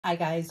Hi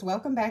guys,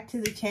 welcome back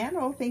to the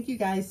channel. Thank you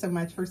guys so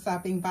much for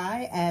stopping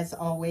by. As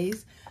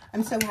always,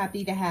 I'm so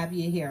happy to have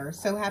you here.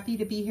 So happy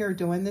to be here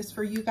doing this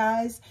for you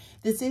guys.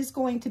 This is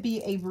going to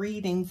be a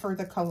reading for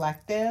the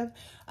collective.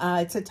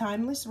 It's a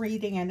timeless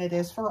reading and it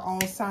is for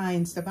all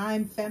signs,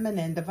 divine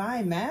feminine,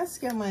 divine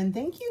masculine.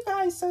 Thank you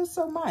guys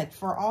so much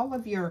for all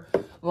of your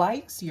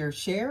likes, your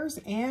shares,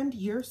 and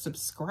your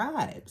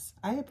subscribes.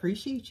 I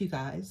appreciate you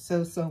guys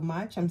so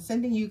much. I'm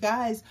sending you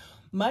guys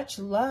much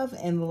love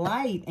and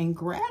light and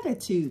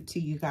gratitude to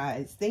you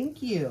guys.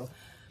 Thank you.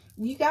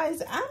 You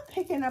guys, I'm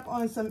picking up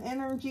on some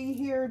energy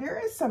here. There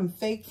is some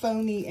fake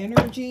phony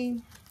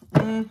energy.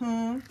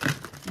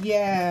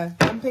 Yeah,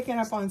 I'm picking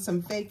up on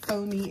some fake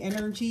phony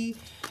energy.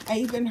 I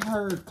even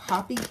heard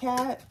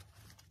copycat.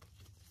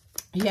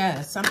 Yeah,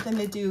 something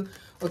to do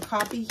with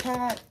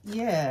copycat.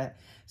 Yeah.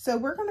 So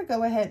we're going to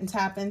go ahead and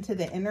tap into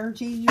the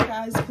energy, you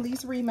guys.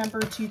 Please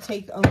remember to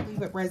take only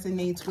what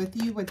resonates with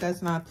you. What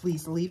does not,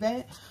 please leave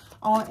it.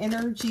 All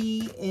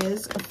energy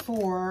is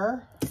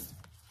for...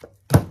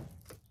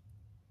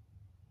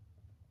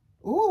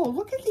 Oh,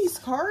 look at these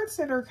cards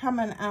that are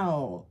coming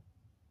out.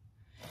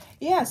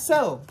 Yeah,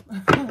 so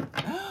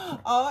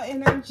all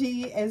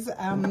energy is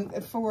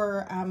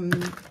for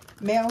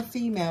male,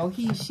 female,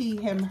 he, she,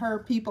 him, her,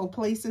 people,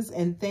 places,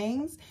 and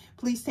things.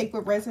 Please take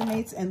what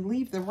resonates and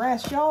leave the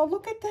rest. Y'all,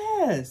 look at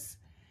this.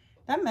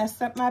 That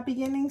messed up my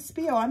beginning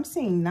spiel. I'm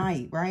seeing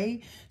knight,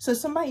 right? So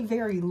somebody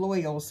very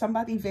loyal,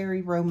 somebody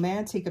very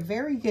romantic, a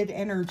very good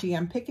energy.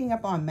 I'm picking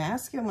up on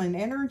masculine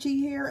energy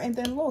here. And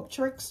then look,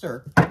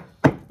 trickster.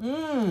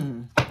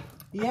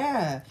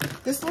 Yeah,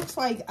 this looks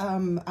like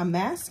a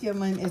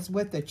masculine is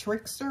with the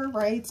trickster,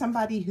 right?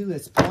 Somebody who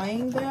is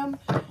playing them.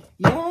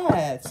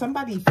 Yeah,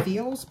 somebody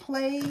feels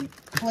played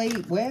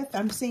with.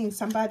 I'm seeing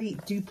somebody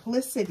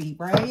duplicity,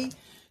 right?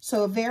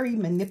 So a very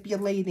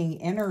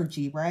manipulating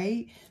energy,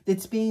 right?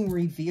 That's being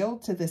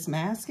revealed to this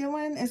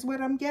masculine is what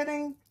I'm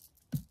getting.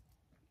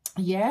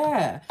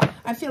 Yeah,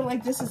 I feel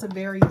like this is a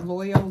very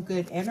loyal,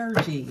 good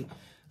energy.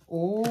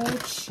 Oh,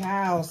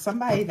 child,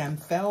 somebody done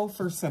fell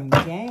for some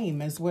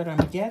game is what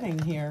I'm getting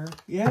here.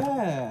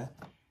 Yeah,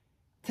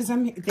 because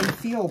they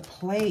feel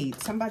played.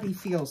 Somebody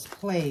feels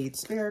played.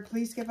 Spirit,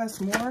 please give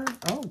us more.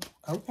 Oh,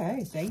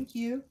 okay, thank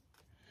you.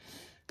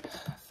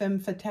 Femme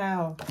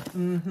fatale.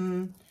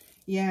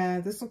 Yeah,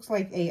 this looks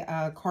like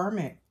a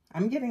karmic.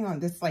 I'm getting on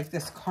this, like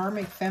this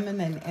karmic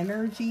feminine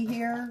energy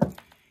here.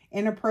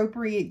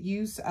 Inappropriate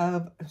use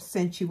of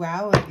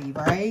sensuality,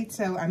 right?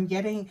 So I'm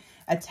getting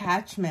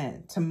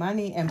attachment to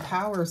money and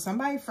power.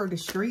 Somebody for the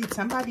street,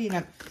 somebody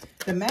that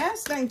the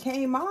mask then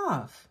came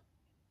off.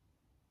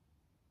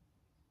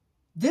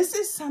 This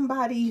is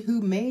somebody who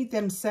made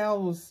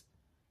themselves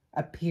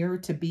appear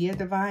to be a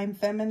divine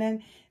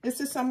feminine.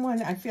 This is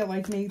someone I feel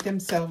like made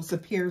themselves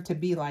appear to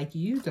be like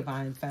you,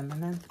 divine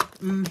feminine.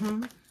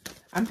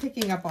 I'm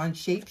picking up on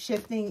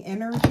shape-shifting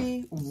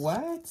energy.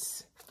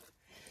 What?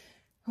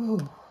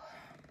 Ooh.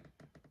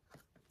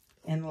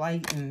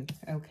 Enlightened,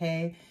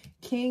 okay?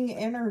 King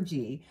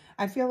energy.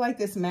 I feel like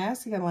this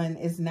masculine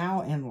is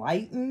now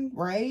enlightened,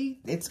 right?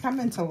 It's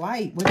coming to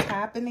light. What's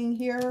happening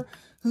here?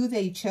 Who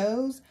they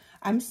chose?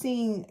 I'm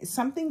seeing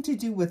something to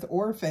do with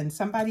orphans.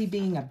 Somebody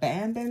being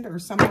abandoned or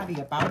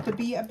somebody about to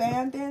be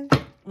abandoned.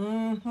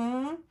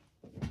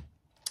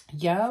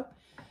 Yep.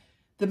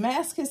 The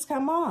mask has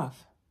come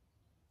off.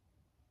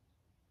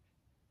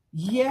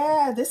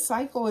 Yeah, this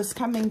cycle is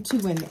coming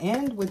to an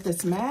end with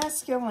this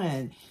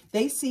masculine.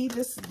 They see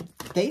this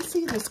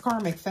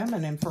karmic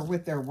feminine for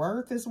what they're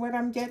worth is what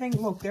I'm getting.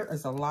 Look, there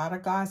is a lot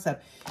of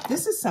gossip.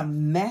 This is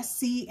some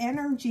messy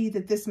energy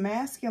that this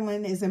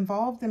masculine is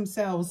involved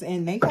themselves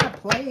in. They got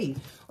played,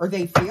 or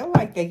they feel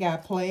like they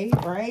got played,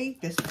 right?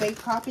 This fake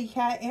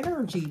copycat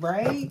energy,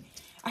 right?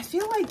 I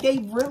feel like they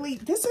really,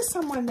 this is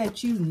someone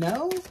that you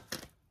know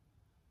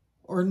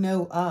or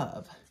know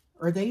of,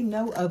 or they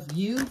know of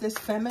you, this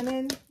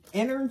feminine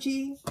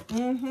energy.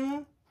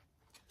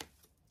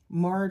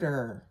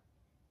 Martyr.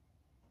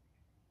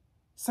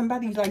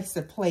 Somebody likes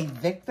to play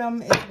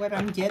victim is what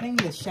I'm getting.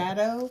 The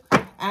shadow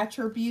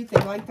attribute.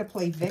 They like to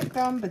play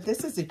victim, but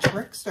this is a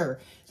trickster.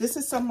 This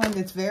is someone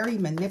that's very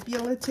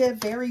manipulative,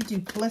 very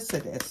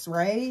duplicitous,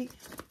 right?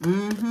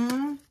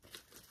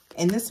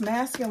 And this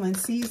masculine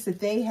sees that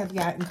they have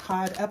gotten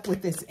caught up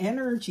with this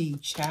energy,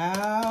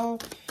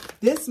 child.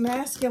 This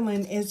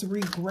masculine is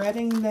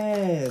regretting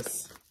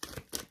this.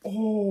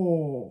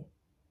 Oh,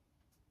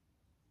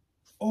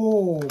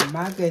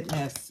 my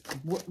goodness.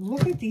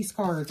 Look at these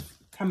cards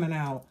coming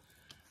out.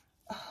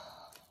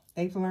 Oh,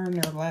 they've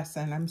learned their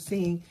lesson. I'm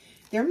seeing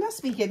there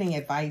must be getting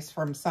advice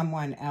from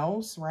someone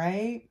else,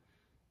 right?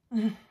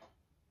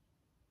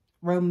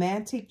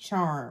 Romantic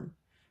charm.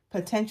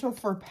 Potential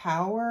for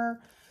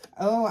power.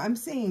 Oh, I'm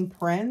seeing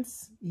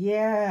Prince.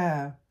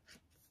 Yeah.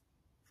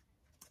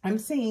 I'm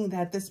seeing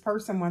that this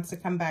person wants to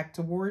come back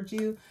towards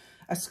you.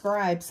 A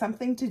scribe,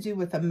 something to do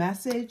with a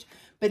message.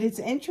 But it's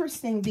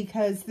interesting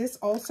because this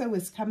also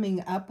is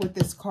coming up with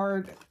this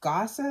card,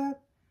 gossip.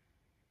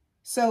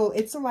 So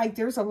it's like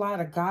there's a lot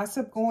of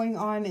gossip going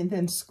on. And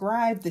then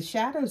scribe, the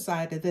shadow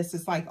side of this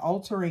is like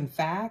altering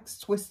facts,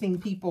 twisting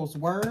people's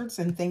words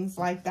and things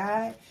like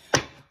that.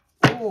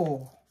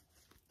 Oh,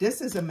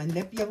 this is a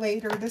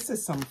manipulator. This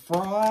is some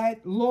fraud.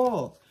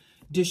 Look,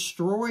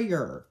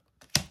 destroyer.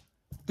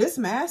 This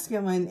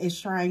masculine is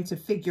trying to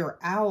figure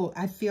out,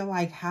 I feel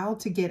like, how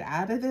to get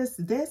out of this.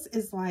 This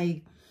is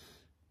like,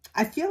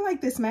 I feel like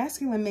this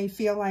masculine may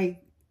feel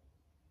like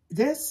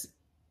this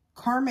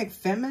karmic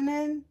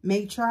feminine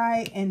may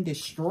try and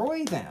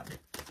destroy them.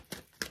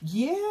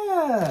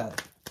 Yeah.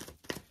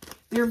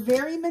 They're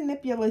very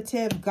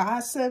manipulative,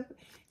 gossip,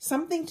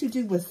 something to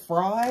do with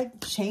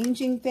fraud,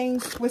 changing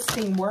things,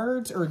 twisting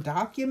words or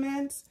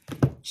documents.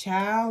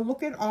 Child,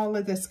 look at all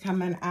of this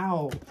coming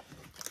out.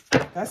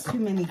 That's too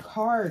many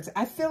cards.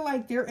 I feel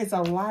like there is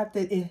a lot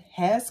that it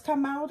has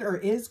come out or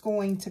is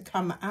going to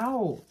come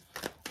out.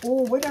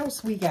 Oh, what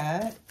else we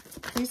got?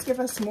 Please give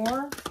us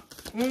more.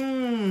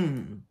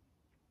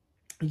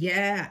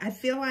 Yeah, I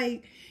feel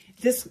like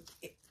this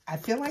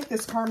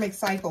karmic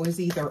cycle is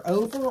either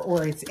over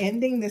or it's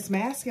ending. This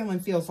masculine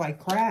feels like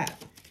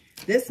crap.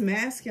 This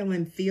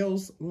masculine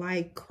feels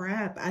like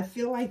crap. I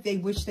feel like they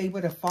wish they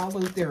would have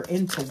followed their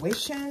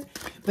intuition,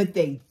 but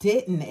they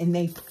didn't, and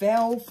they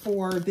fell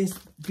for this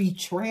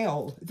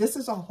betrayal. This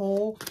is a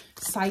whole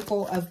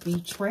cycle of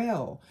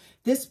betrayal.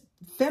 This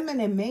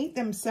feminine made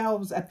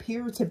themselves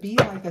appear to be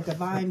like a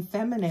divine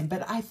feminine,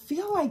 but I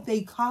feel like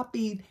they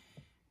copied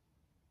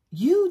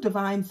you,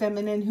 divine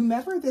feminine,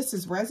 whomever this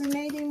is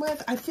resonating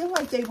with. I feel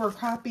like they were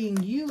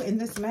copying you,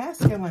 and this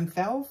masculine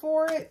fell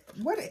for it.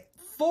 What a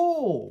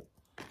fool.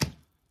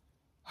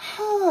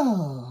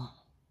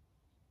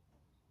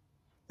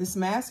 This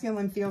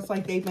masculine feels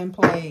like they've been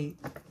played.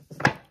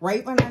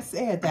 Right when I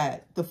said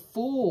that, the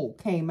fool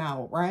came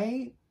out,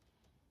 right?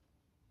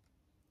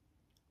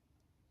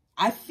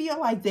 I feel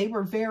like they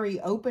were very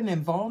open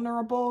and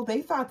vulnerable.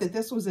 They thought that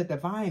this was a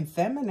divine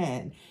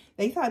feminine.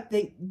 They thought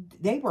they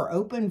were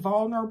open,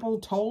 vulnerable,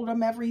 told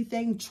them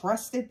everything,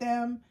 trusted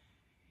them.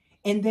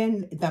 And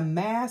then the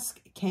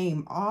mask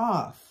came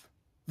off.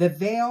 The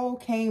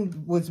veil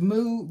was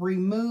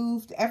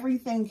removed.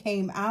 Everything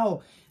came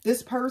out.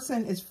 This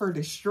person is for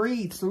the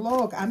streets.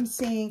 Look, I'm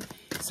seeing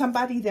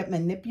somebody that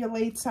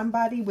manipulates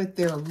somebody with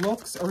their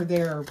looks or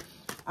their,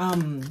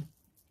 I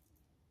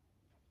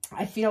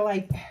feel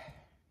like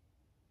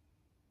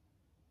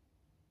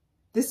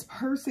this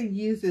person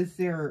uses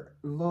their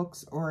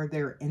looks or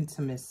their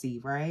intimacy,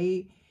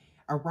 right?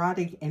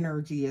 Erotic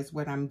energy is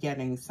what I'm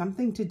getting.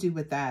 Something to do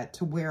with that,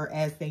 to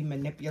whereas they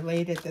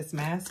manipulated this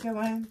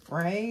masculine,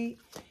 right?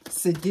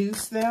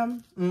 Seduce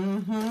them.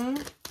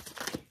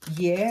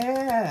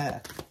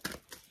 Yeah.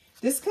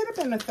 This could have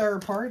been a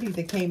third party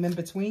that came in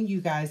between you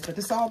guys, but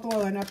it's all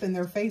blowing up in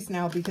their face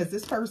now because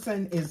this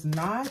person is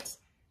not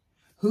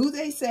who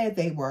they said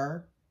they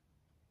were.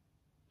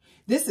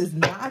 This is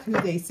not who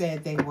they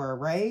said they were,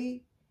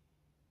 right?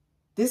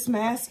 This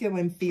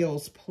masculine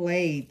feels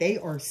played. They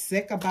are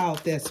sick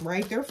about this,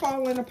 right? They're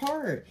falling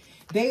apart.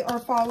 They are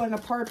falling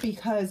apart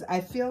because I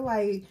feel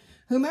like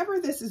whomever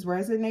this is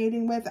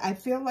resonating with, I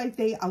feel like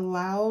they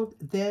allowed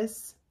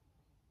this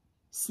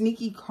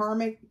sneaky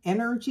karmic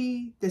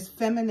energy, this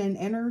feminine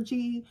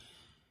energy,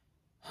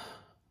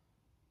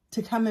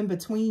 to come in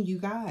between you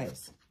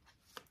guys.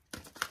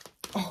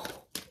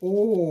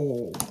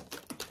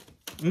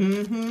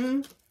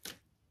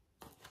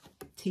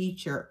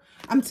 Teacher.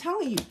 I'm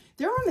telling you,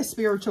 they're on a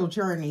spiritual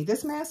journey.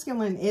 This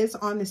masculine is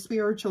on a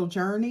spiritual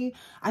journey.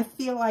 I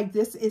feel like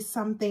this is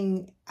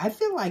something, I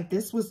feel like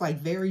this was like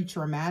very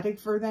traumatic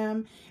for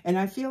them. And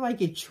I feel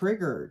like it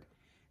triggered.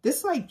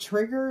 This like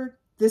triggered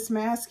this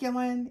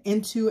masculine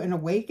into an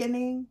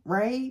awakening,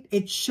 right?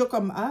 It shook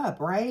them up,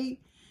 right?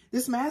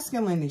 This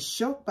masculine is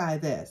shook by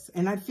this.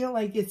 And I feel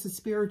like it's a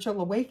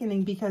spiritual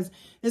awakening because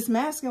this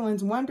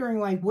masculine's wondering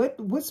like,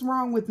 what's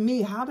wrong with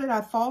me? How did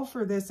I fall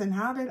for this? And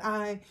how did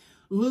I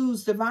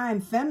lose divine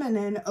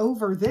feminine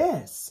over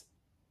this?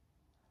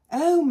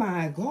 Oh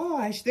my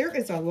gosh, there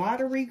is a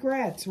lot of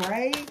regrets,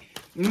 right?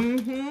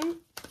 And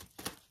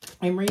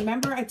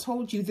remember I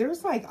told you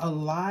there's like a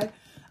lot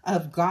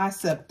of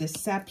gossip,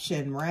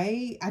 deception,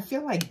 right? I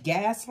feel like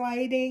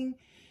gaslighting,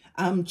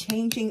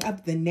 changing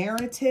up the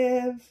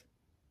narrative.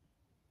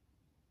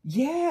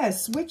 Yeah,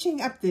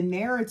 switching up the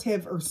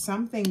narrative or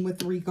something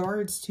with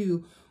regards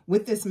to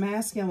what this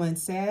masculine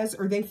says,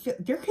 or they feel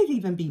there could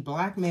even be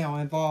blackmail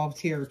involved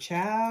here,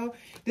 child.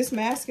 This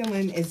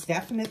masculine is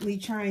definitely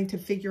trying to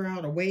figure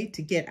out a way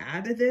to get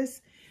out of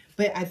this,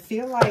 but I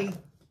feel like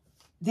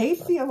they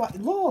feel like,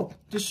 look,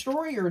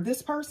 destroyer,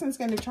 this person's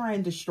going to try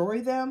and destroy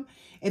them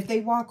if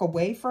they walk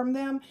away from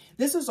them.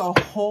 This is a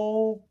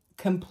whole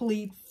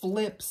complete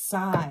flip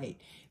side.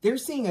 They're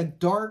seeing a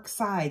dark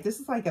side. This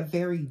is like a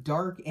very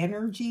dark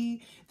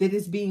energy that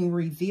is being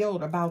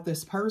revealed about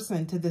this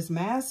person to this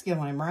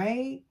masculine,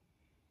 right?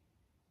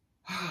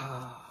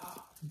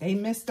 They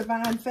miss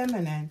divine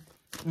feminine.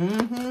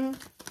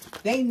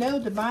 They know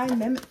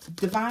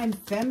divine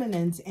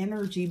feminine's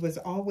energy was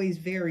always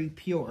very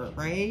pure,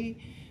 right?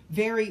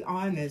 Very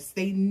honest.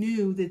 They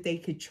knew that they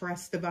could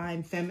trust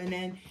Divine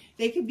Feminine.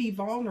 They could be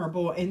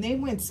vulnerable. And they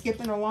went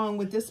skipping along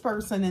with this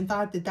person and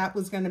thought that that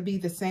was going to be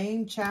the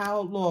same.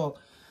 Child, look.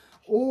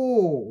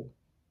 Oh.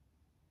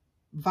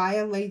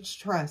 Violates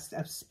trust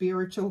of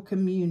spiritual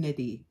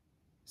community.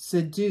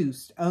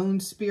 Seduced. Own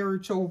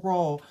spiritual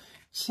role.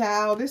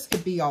 Child, this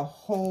could be a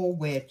whole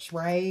witch,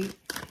 right?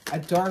 A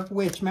dark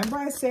witch. Remember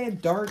I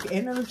said dark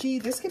energy?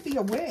 This could be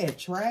a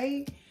witch,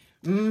 right?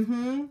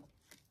 Mm-hmm.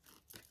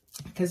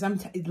 Because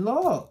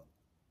look,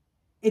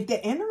 if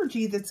the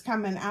energy that's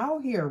coming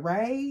out here,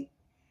 right?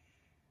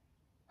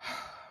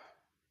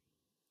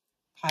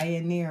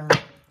 Pioneer.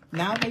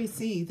 Now they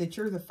see that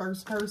you're the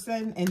first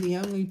person and the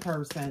only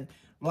person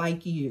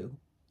like you.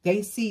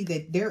 They see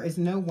that there is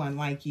no one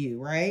like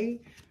you,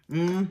 right?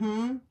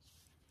 Mm-hmm.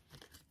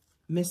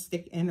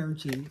 Mystic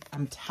energy.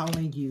 I'm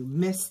telling you,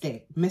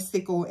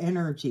 mystical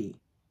energy.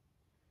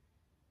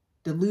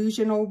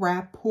 Delusional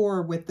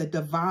rapport with the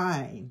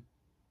divine.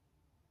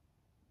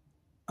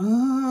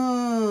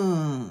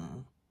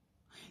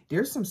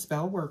 There's some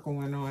spell work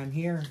going on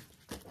here.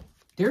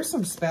 There's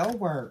some spell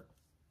work.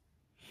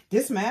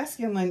 This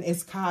masculine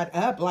is caught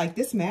up. Like,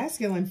 this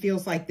masculine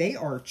feels like they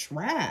are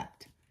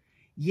trapped.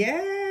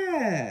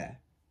 Yeah.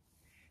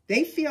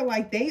 They feel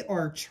like they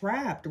are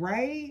trapped,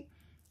 right?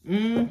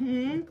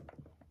 Mm-hmm.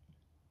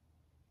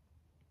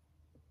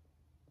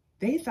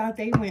 They thought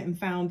they went and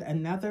found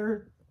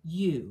another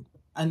you.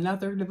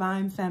 Another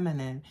Divine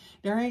Feminine.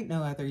 There ain't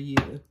no other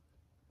you.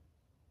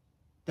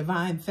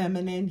 Divine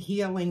Feminine,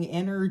 healing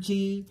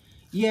energy.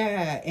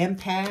 Yeah,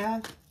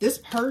 empath. This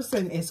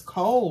person is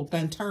cold.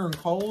 Done turned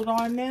cold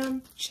on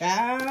them.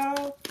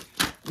 Child.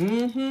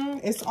 Mm-hmm.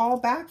 It's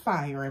all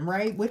backfiring,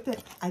 right? With the,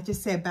 I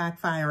just said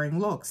backfiring.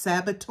 Look,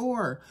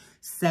 saboteur.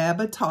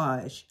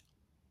 Sabotage.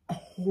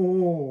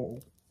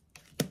 Oh.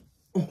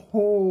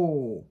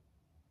 Oh.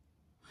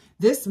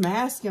 This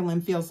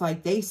masculine feels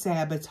like they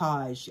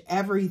sabotage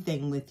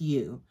everything with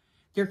you.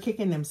 They're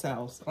kicking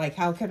themselves. Like,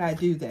 how could I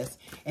do this?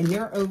 And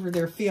they're over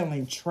there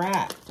feeling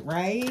trapped,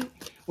 right?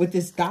 With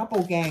this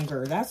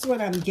doppelganger. That's what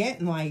I'm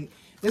getting. Like,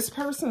 this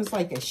person's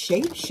like a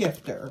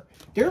shapeshifter.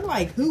 They're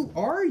like, who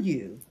are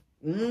you?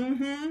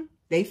 Mm-hmm.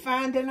 They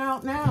finding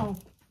out now.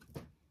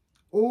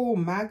 Oh,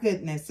 my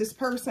goodness. This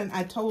person,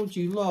 I told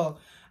you, look,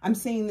 I'm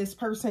seeing this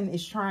person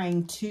is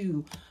trying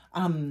to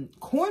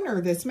corner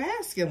this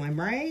masculine,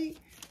 right?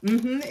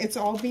 Mm-hmm. It's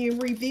all being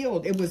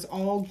revealed. It was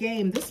all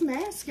game. This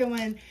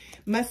masculine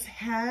must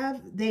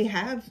have,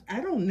 I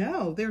don't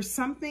know. There's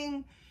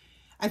something,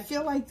 I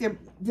feel like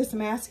this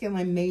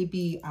masculine may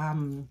be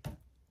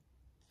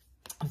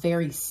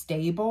very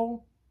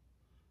stable.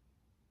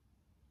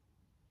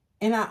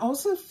 And I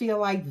also feel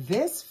like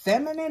this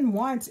feminine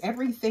wants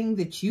everything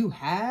that you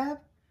have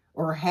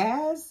or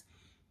has.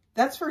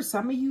 That's for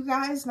some of you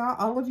guys, not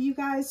all of you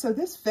guys. So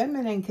this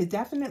feminine could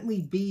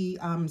definitely be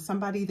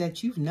somebody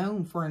that you've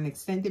known for an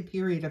extended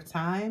period of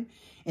time.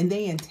 And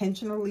they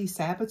intentionally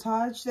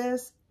sabotage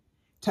this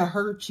to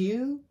hurt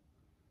you.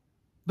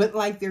 But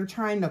like they're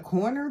trying to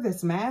corner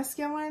this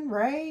masculine,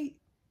 right?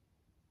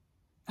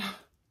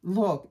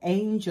 Look,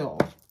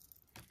 angel.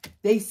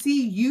 They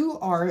see you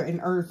are an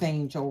earth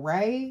angel,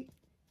 right?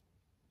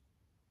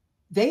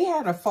 They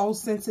had a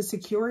false sense of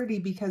security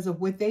because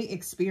of what they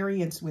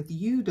experienced with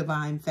you,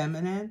 Divine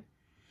Feminine.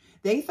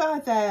 They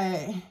thought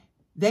that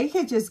they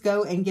could just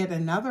go and get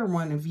another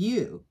one of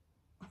you.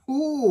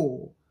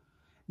 Ooh,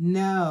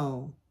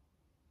 no.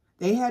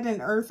 They had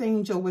an earth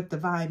angel with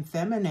Divine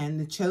Feminine,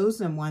 the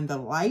chosen one, the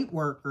light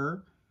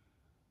worker,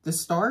 the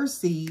star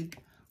seed.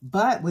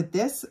 But with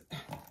this,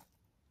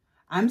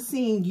 I'm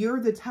seeing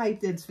you're the type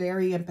that's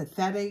very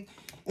empathetic.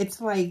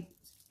 It's like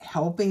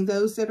helping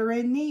those that are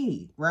in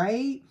need,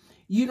 right?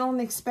 You don't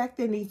expect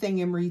anything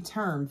in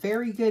return.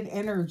 Very good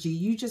energy.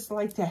 You just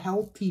like to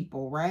help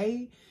people,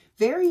 right?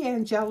 Very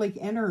angelic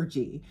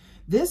energy.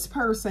 This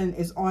person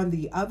is on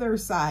the other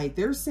side.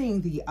 They're seeing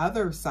the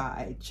other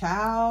side.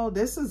 Child,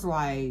 this is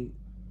like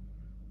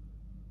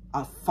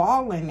a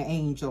fallen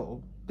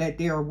angel that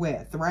they're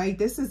with, right?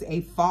 This is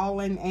a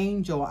fallen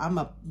angel.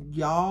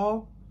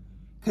 Y'all,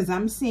 because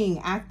I'm seeing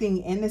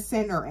acting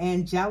innocent or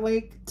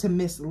angelic to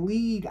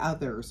mislead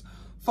others.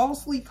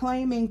 Falsely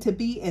claiming to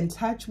be in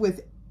touch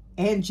with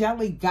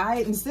angelic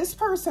guidance. This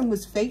person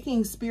was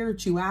faking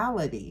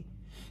spirituality.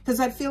 Because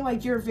I feel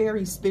like you're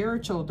very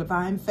spiritual,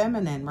 Divine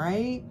Feminine,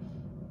 right?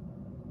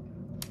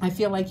 I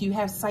feel like you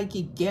have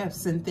psychic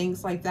gifts and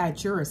things like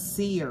that. You're a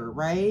seer,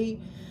 right?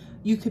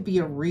 You could be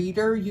a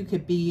reader. You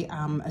could be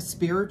a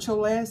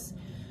spiritualist.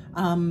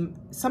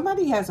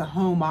 Somebody has a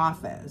home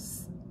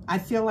office. I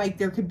feel like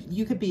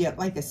you could be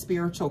like a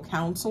spiritual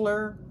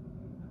counselor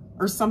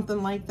or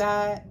something like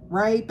that,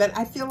 right? But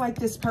I feel like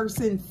this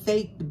person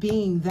faked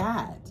being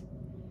that.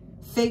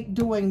 Fake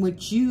doing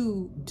what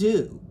you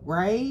do,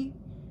 right?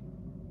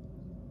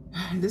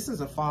 This is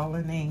a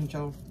fallen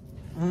angel.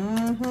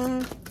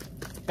 Mm-hmm.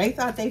 They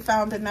thought they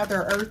found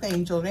another earth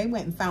angel. They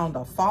went and found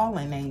a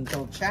fallen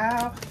angel.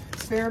 Child,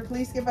 Spirit,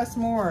 please give us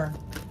more.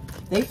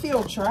 They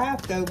feel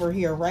trapped over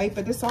here, right?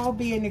 But it's all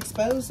being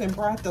exposed and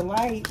brought to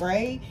light,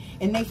 right?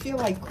 And they feel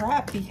like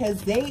crap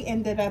because they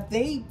ended up,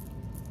 they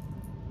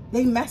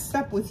messed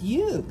up with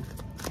you.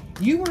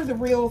 You were the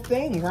real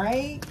thing,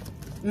 right?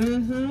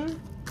 Mm-hmm.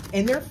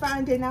 And they're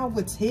finding out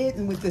what's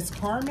hidden with this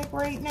karmic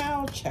right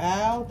now,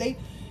 child.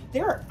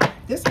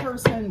 This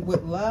person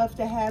would love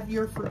to have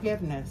your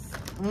forgiveness.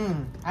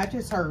 I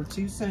just heard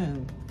too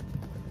soon.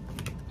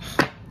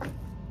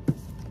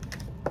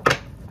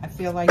 I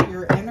feel like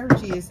your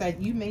energy is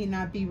that you may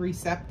not be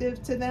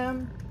receptive to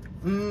them.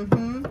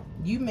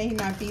 You may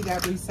not be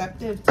that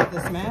receptive to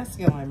this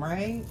masculine,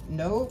 right?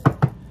 Nope.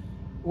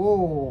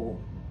 Whoa.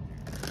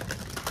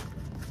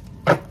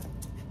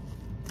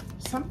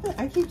 Something,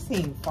 I keep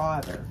seeing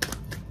father.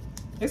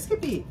 This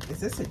could be, is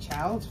this a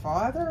child's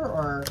father?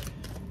 Or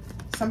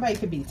somebody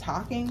could be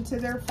talking to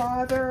their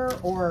father?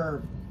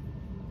 Or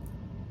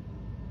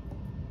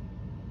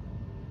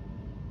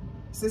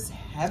is this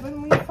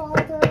heavenly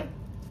father?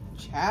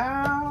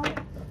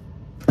 Child.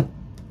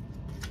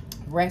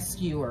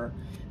 Rescuer.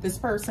 This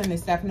person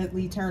is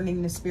definitely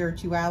turning to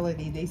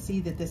spirituality. They see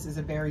that this is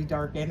a very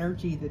dark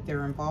energy that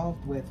they're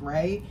involved with,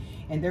 right?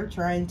 And they're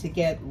trying to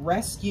get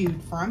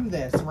rescued from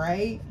this,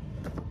 right?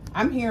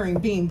 I'm hearing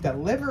being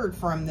delivered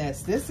from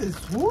this. This is,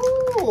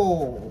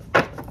 woo!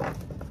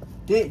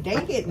 They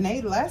getting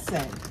a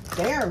lesson.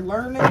 They are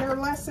learning their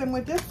lesson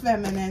with this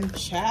feminine,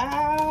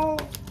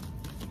 child.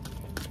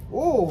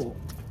 Oh.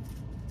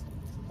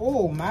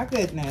 Oh, my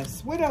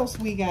goodness. What else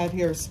we got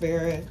here,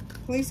 Spirit?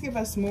 Please give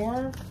us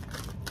more.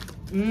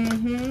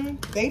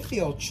 They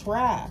feel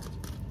trapped.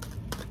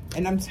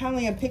 And I'm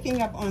telling you, I'm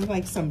picking up on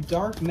like some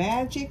dark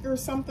magic or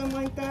something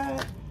like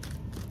that.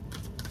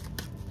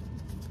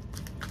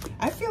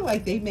 I feel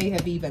like they may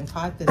have even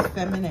caught this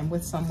feminine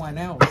with someone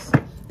else.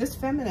 This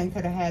feminine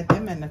could have had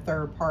them in a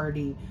third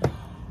party.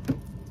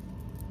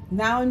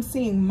 Now I'm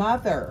seeing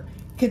mother.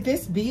 Could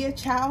this be a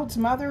child's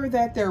mother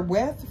that they're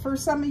with for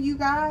some of you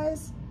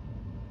guys?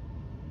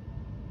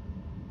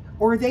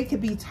 Or they could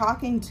be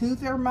talking to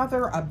their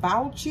mother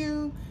about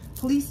you.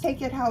 Please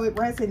take it how it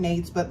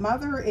resonates. But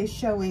mother is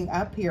showing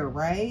up here,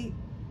 right?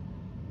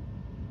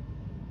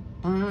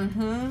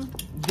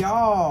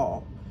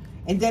 Y'all.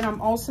 And then I'm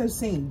also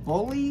seeing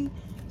bully.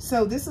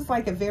 So this is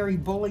like a very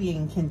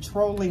bullying,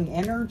 controlling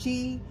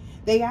energy.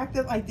 They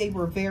acted like they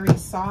were very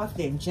soft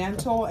and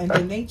gentle. And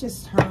then they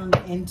just turned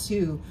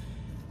into,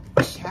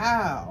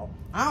 child.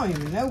 I don't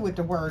even know what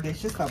the word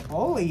is. Just a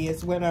bully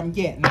is what I'm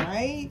getting,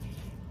 right?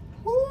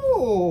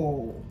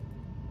 Ooh.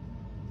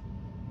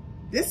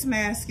 This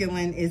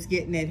masculine is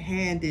getting it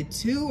handed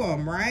to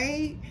them,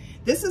 right?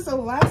 This is a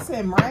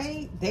lesson,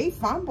 right? They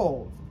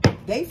fumbled.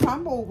 They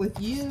fumbled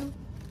with you.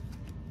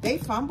 They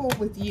fumbled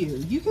with you.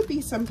 You could be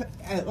some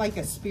like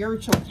a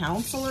spiritual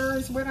counselor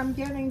is what I'm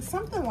getting.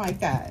 Something like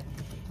that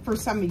for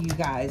some of you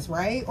guys,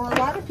 right? Or a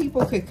lot of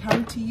people could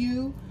come to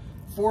you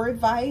for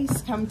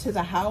advice, come to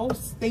the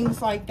house,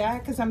 things like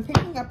that. Because I'm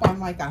picking up on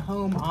like a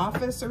home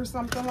office or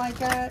something like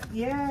that.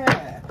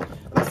 Yeah.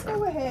 Let's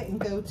go ahead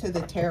and go to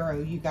the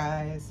tarot, you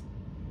guys.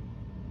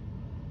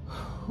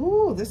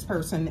 Ooh, this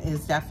person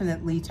is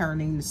definitely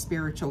turning to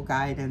spiritual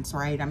guidance,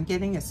 right? I'm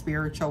getting a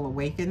spiritual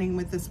awakening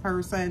with this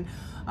person.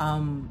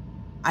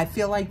 I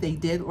feel like they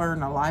did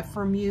learn a lot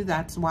from you.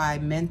 That's why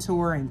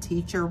mentor and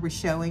teacher was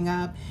showing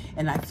up.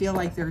 And I feel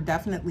like they're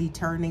definitely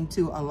turning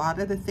to a lot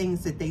of the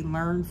things that they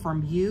learned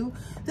from you.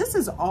 This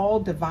is all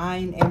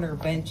divine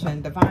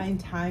intervention, divine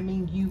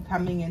timing, you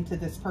coming into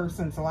this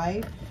person's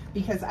life.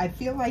 Because I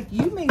feel like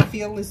you may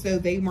feel as though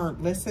they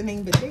weren't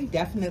listening, but they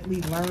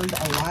definitely learned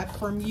a lot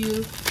from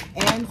you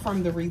and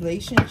from the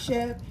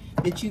relationship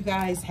that you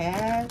guys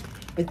had.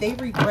 But they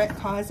regret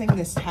causing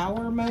this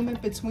tower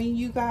moment between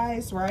you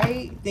guys,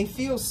 right? They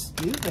feel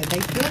stupid.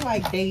 They feel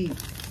like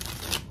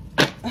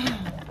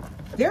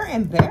they're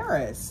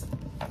embarrassed.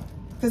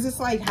 Because it's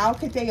like, how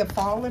could they have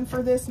fallen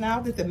for this now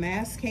that the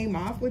mask came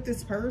off with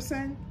this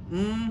person?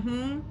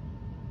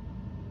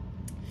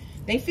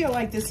 They feel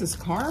like this is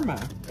karma,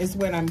 is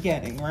what I'm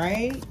getting,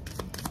 right?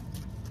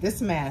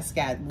 This mask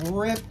got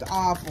ripped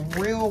off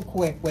real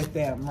quick with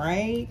them,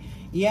 right?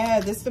 Yeah,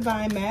 this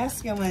divine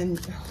masculine...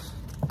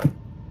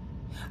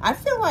 I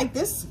feel like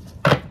this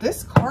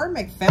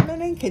karmic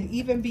feminine could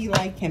even be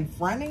like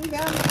confronting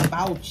them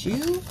about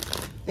you.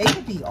 They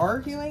could be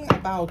arguing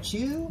about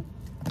you.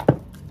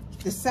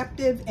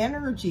 Deceptive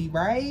energy,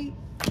 right?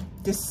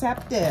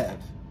 Deceptive.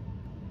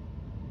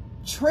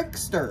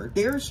 Trickster.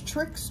 There's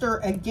trickster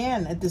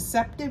again. A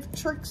deceptive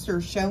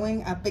trickster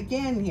showing up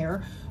again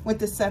here with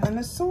the Seven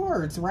of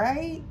Swords,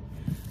 right?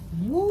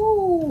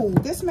 Woo.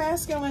 This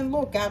masculine,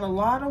 look, got a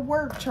lot of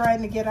work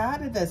trying to get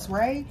out of this,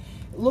 right?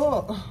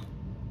 Look.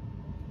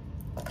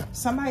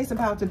 Somebody's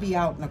about to be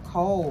out in the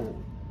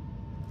cold.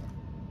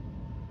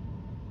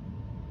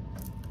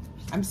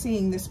 I'm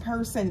seeing this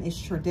person is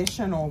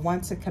traditional,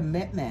 wants a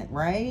commitment,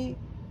 right?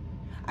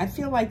 I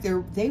feel like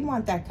they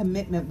want that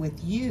commitment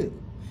with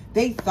you.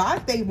 They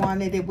thought they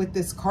wanted it with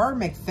this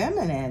karmic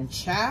feminine,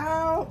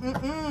 child.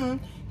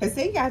 Because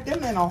they got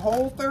them in a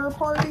whole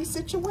third-party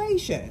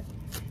situation.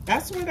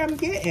 That's what I'm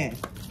getting.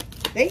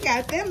 They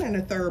got them in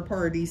a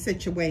third-party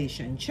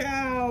situation.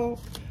 Ciao.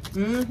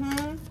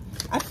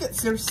 I feel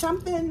there's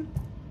something.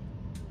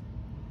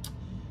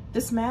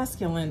 This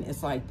masculine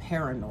is like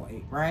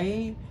paranoid,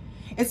 right?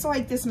 It's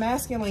like this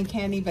masculine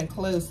can't even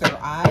close their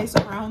eyes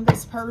around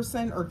this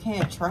person or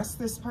can't trust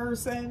this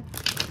person.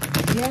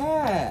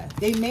 Yeah,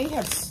 they may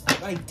have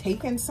like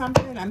taken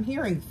something. I'm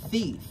hearing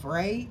thief,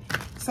 right?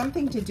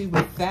 Something to do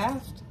with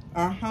theft.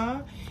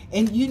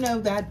 And you know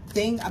that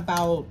thing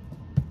about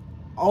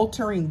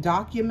altering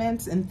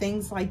documents and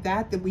things like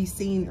that we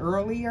seen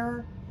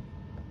earlier?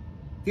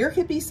 There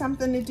could be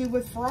something to do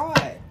with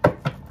fraud.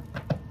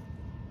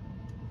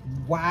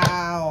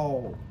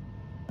 Wow.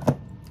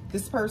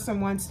 This person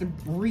wants to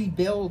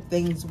rebuild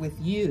things with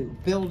you,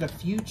 build a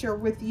future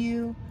with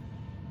you.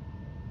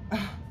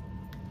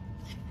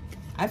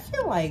 I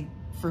feel like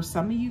for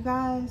some of you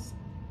guys,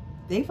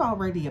 they've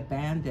already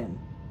abandoned.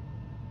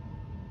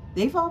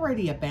 They've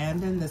already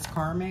abandoned this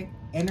karmic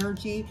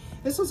energy.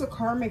 This was a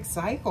karmic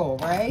cycle,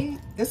 right?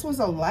 This was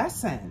a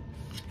lesson.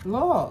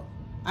 Look,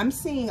 I'm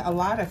seeing a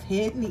lot of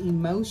hidden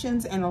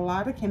emotions and a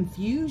lot of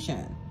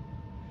confusion.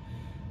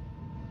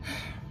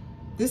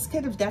 This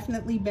could have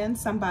definitely been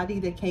somebody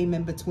that came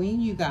in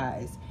between you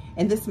guys.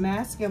 And this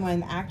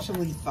masculine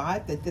actually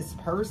thought that this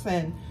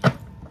person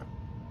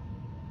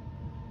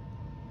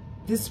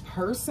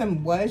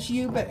was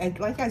you. But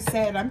like I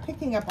said, I'm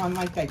picking up on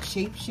like that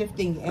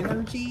shape-shifting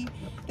energy.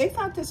 They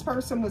thought this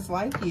person was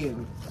like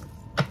you.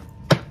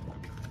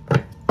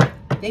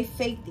 They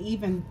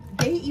even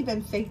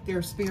faked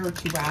their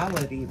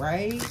spirituality,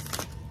 right?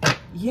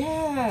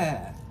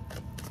 Yeah.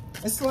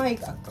 It's like,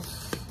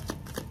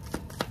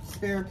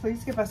 Spirit,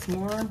 please give us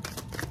more.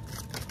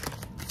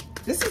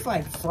 This is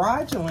like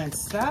fraudulent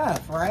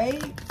stuff,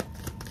 right?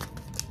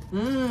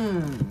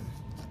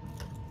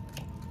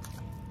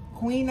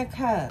 Queen of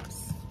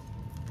Cups.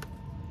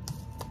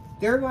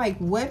 They're like,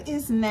 what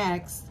is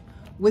next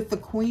with the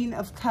Queen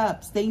of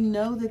Cups? They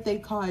know that they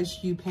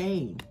caused you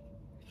pain.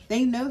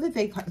 They know that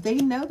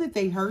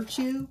they hurt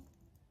you.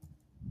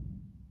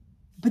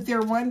 But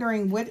they're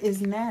wondering what is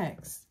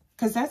next.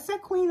 Because that's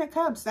that Queen of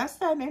Cups. That's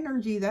that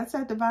energy. That's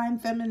that divine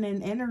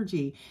feminine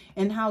energy.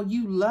 And how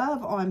you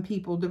love on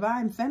people.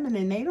 Divine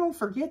feminine. They don't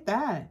forget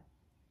that.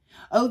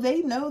 Oh,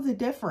 they know the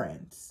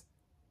difference.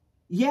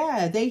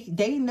 Yeah,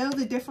 they know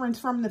the difference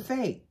from the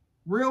fake.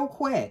 Real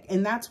quick.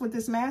 And that's what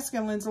this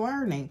masculine's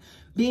learning.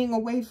 Being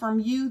away from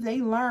you,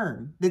 they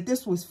learn that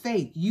this was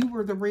fake. You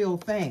were the real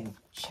thing.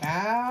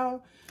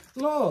 Ciao.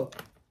 Look.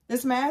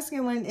 This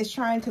masculine is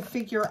trying to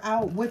figure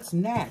out what's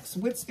next.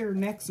 What's their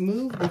next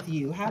move with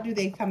you? How do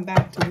they come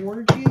back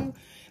towards you?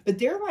 But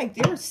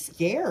they're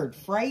scared.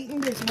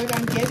 Frightened is what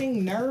I'm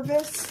getting.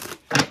 Nervous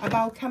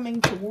about coming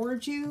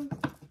towards you.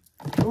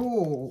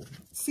 Oh,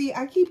 see,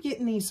 I keep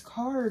getting these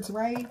cards,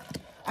 right?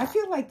 I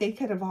feel like they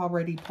could have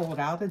already pulled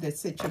out of this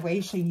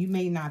situation. You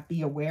may not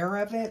be aware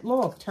of it.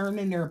 Look,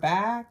 turning their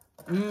back.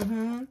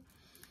 I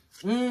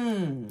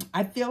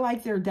feel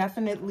like they're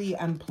definitely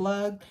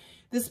unplugged.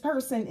 This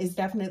person is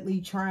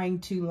definitely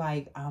trying to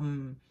like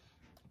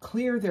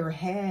clear their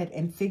head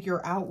and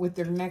figure out what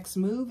their next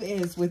move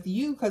is with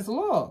you. Because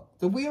look,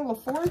 the Wheel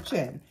of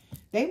Fortune.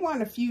 They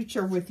want a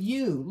future with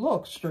you.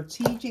 Look,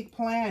 strategic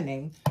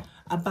planning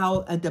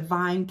about a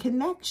divine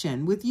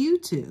connection with you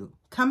two.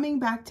 Coming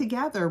back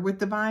together with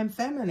divine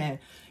feminine.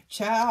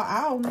 Child,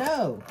 I don't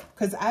know.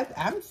 Because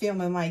I'm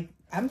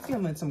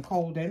feeling some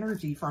cold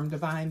energy from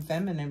divine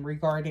feminine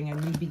regarding a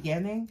new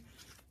beginning.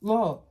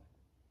 Look.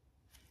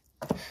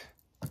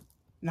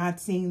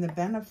 Not seeing the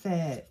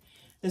benefit.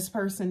 This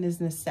person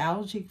is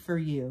nostalgic for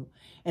you.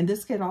 And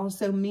this could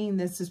also mean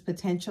this is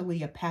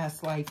potentially a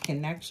past life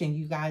connection.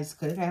 You guys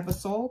could have a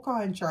soul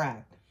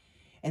contract.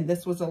 And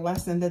this was a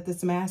lesson that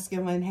this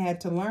masculine had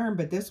to learn.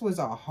 But this was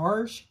a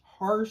harsh,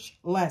 harsh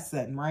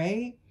lesson,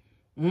 right?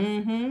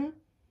 They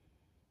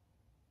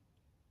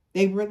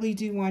really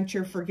do want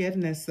your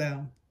forgiveness,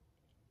 though.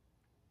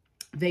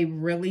 They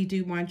really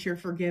do want your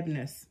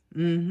forgiveness.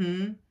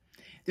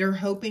 They're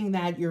hoping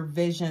that your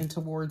vision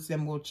towards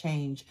them will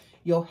change.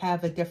 You'll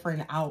have a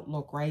different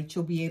outlook, right?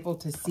 You'll be able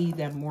to see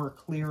them more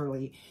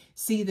clearly.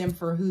 See them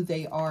for who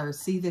they are.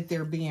 See that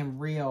they're being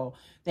real.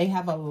 They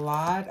have a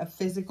lot of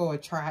physical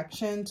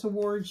attraction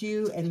towards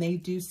you, and they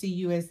do see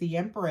you as the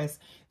Empress.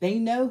 They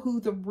know who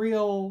the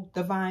real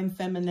divine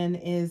feminine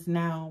is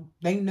now.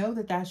 They know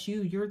that that's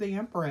you. You're the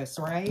Empress,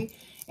 right?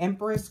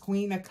 Empress,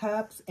 Queen of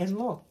Cups, and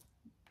look,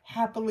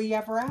 happily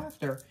ever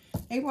after.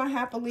 They want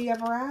happily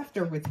ever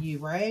after with you,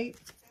 right?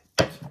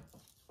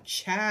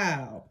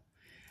 Ciao.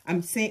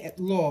 I'm saying,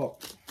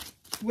 look,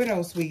 what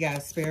else we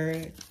got,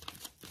 Spirit?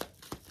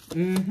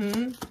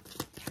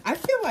 I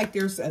feel like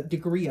there's a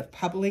degree of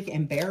public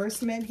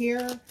embarrassment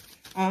here.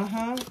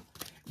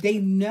 They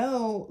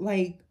know,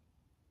 like,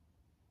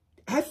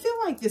 I feel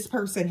like this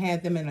person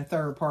had them in a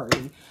third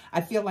party.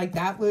 I feel like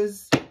that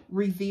was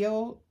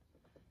revealed.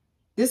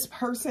 This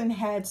person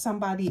had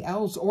somebody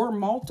else or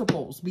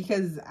multiples,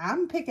 because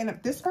I'm picking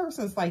up, this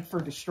person's like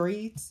for the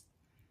streets.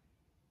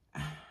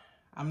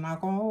 I'm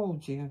not going to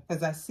hold you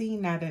because I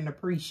seen that in the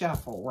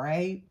pre-shuffle,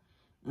 right?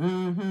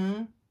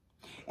 Mm-hmm.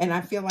 And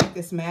I feel like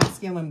this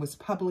masculine was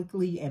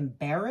publicly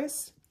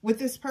embarrassed with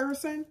this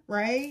person,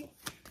 right?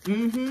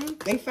 Mm-hmm.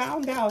 They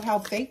found out how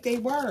fake they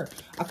were.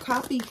 A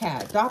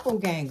copycat,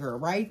 doppelganger,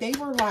 right? They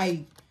were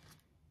like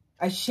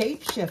a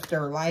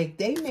shapeshifter. Like,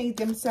 they made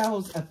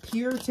themselves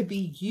appear to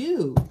be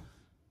you.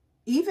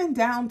 Even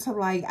down to,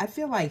 like, I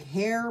feel like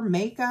hair,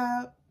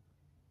 makeup.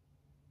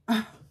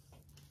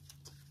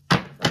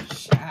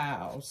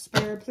 Wow.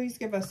 Spirit, please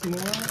give us more.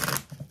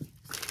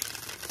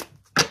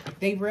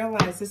 They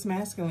realize, this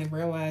masculine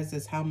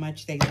realizes how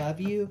much they love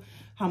you,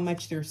 how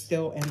much they're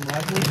still in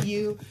love with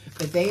you,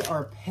 but they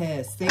are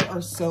pissed. They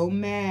are so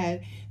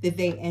mad that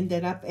they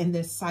ended up in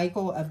this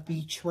cycle of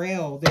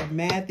betrayal. They're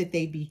mad that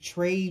they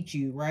betrayed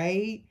you,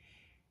 right?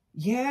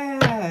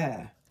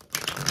 Yeah.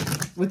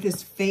 With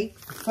this fake,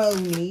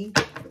 phony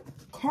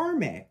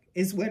karmic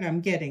is what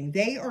I'm getting.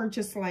 They are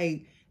just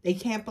like, they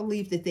can't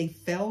believe that they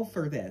fell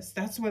for this.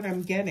 That's what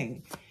I'm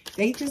getting.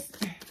 They just...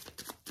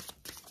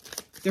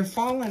 They're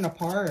falling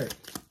apart.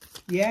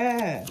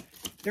 Yeah.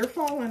 They're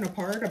falling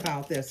apart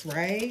about this,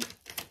 right?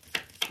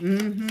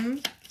 Mm-hmm.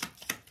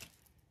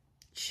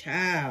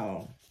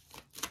 Ciao.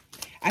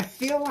 I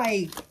feel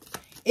like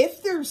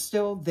if they're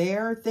still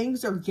there,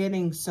 things are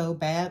getting so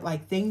bad.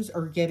 Like, things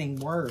are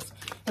getting worse.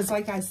 Because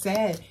like I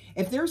said,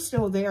 if they're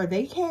still there,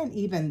 they can't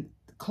even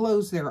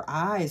close their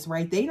eyes,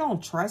 right? They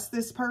don't trust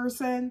this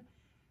person.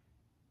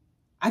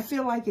 I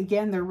feel like,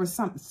 again, there was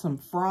some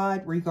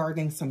fraud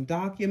regarding some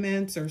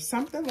documents or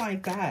something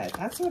like that.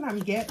 That's what I'm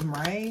getting,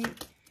 right?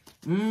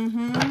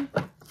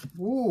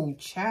 Mm-hmm. Ooh,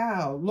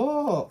 child,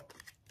 look.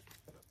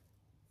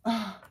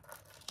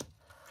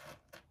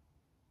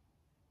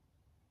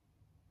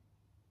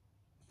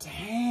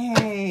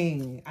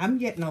 Dang. I'm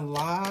getting a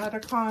lot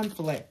of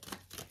conflict.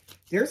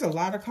 There's a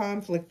lot of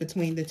conflict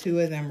between the two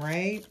of them,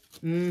 right?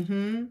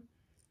 Mm-hmm.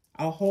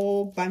 A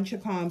whole bunch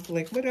of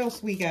conflict. What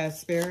else we got,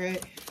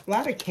 Spirit? A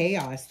lot of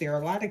chaos there.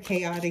 A lot of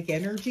chaotic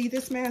energy.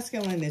 This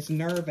masculine is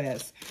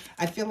nervous.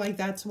 I feel like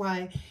that's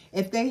why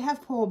if they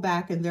have pulled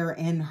back and they're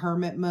in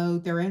hermit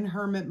mode, they're in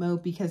hermit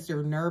mode because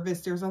they're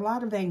nervous. There's a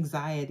lot of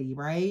anxiety,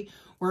 right?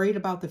 Worried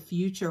about the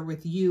future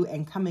with you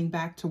and coming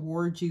back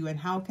towards you. And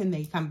how can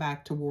they come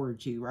back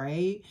towards you,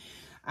 right?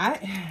 I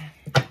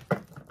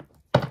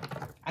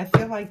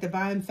feel like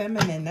Divine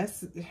Feminine,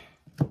 that's...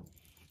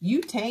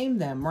 You tamed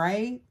them,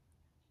 right?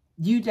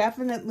 You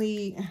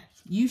definitely,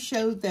 you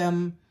showed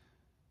them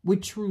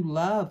what true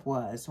love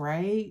was,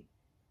 right?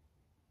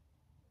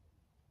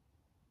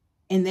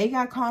 And they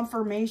got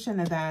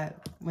confirmation of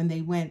that when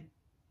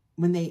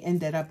they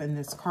ended up in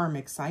this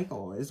karmic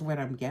cycle, is what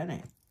I'm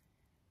getting.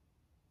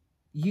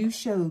 You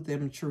showed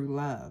them true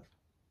love.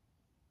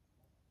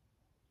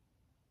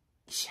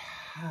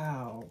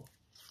 Ciao.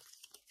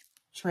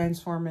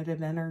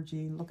 Transformative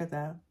energy. Look at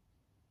that.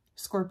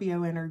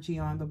 Scorpio energy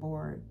on the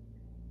board.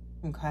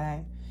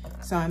 Okay.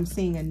 So I'm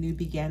seeing a new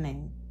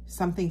beginning.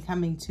 Something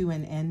coming to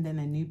an end and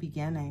a new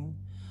beginning.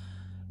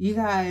 You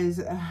guys,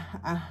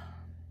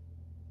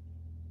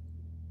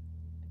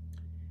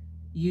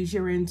 use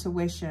your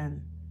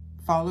intuition.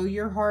 Follow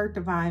your heart,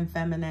 Divine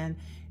Feminine,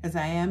 as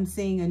I am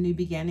seeing a new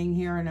beginning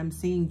here and I'm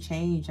seeing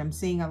change. I'm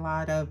seeing a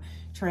lot of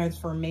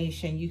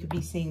transformation. You could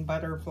be seeing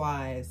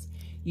butterflies.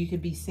 You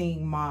could be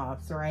seeing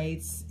moths, right?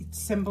 It's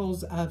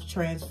symbols of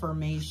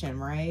transformation,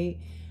 right?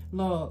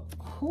 Look,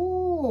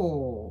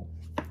 cool.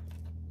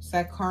 It's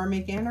that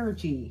karmic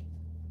energy.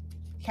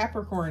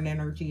 Capricorn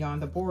energy on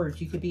the board.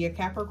 You could be a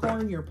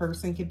Capricorn. Your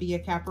person could be a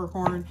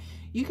Capricorn.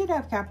 You could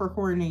have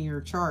Capricorn in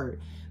your chart.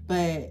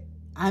 But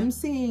I'm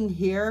seeing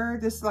here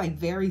this like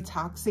very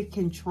toxic,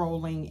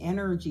 controlling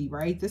energy,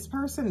 right? This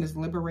person is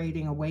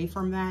liberating away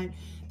from that.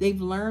 They've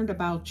learned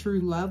about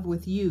true love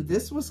with you.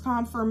 This was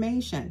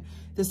confirmation.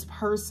 This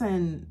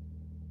person,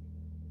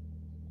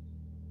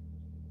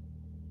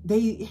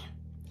 they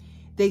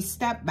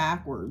stepped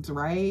backwards,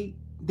 right?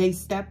 They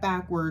stepped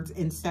backwards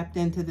and stepped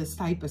into this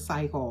type of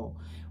cycle,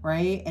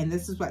 right? And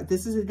this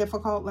is a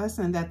difficult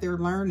lesson that they're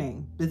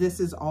learning. But this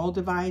is all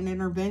divine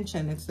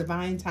intervention. It's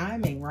divine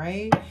timing,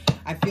 right?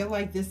 I feel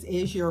like this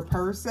is your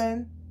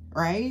person,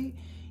 right?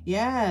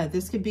 Yeah,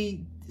 this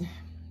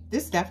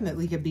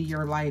definitely could be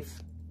your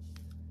life,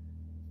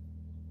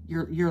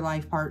 your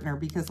life partner,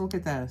 because look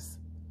at this.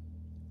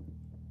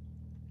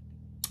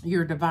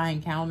 Your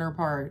divine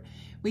counterpart.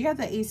 We got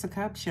the Ace of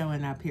Cups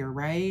showing up here,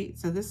 right?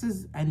 So this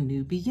is a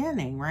new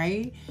beginning,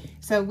 right?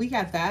 So we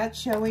got that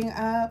showing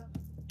up.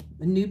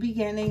 A new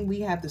beginning.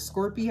 We have the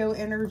Scorpio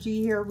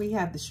energy here. We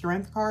have the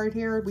Strength card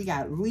here. We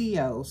got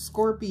Leo,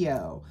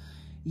 Scorpio.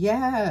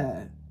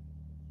 Yeah.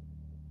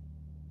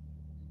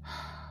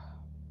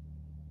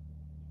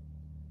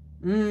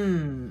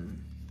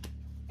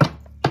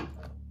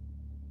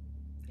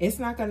 It's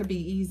not going to be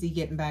easy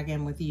getting back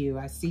in with you.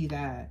 I see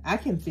that. I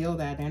can feel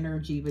that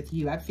energy with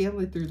you. I feel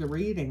it through the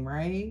reading,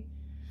 right?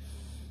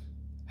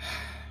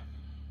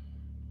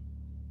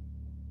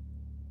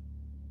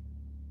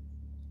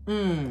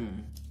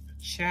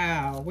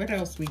 Ciao. What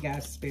else we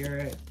got,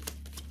 Spirit?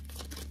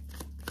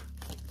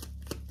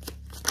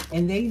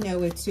 And they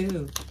know it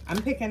too.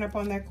 I'm picking up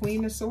on that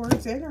Queen of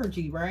Swords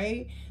energy,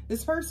 right?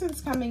 This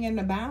person's coming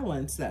into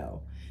balance,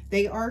 though.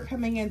 They are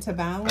coming into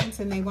balance,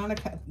 and they want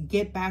to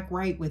get back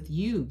right with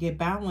you, get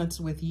balanced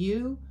with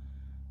you.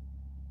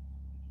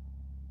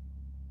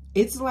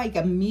 It's like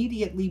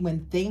immediately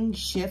when things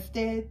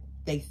shifted,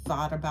 they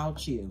thought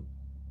about you.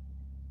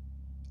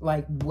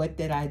 Like, what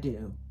did I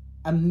do?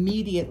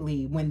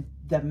 Immediately when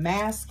the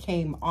mask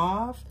came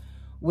off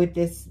with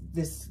this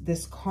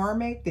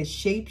karmic, this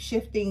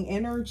shape-shifting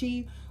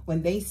energy,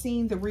 when they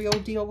seen the real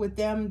deal with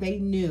them, they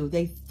knew,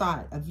 they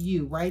thought of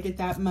you right at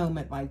that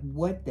moment, like,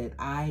 what did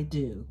I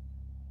do?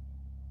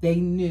 They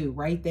knew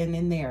right then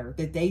and there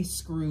that they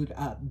screwed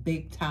up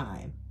big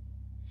time.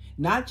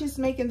 Not just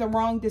making the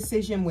wrong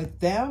decision with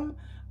them,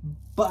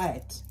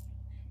 but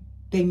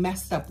they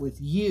messed up with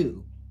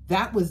you.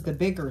 That was the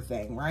bigger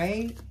thing,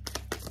 right?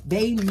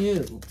 They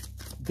knew.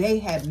 They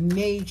had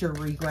major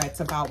regrets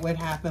about what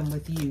happened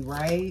with you,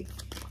 right?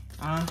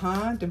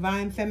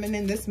 Divine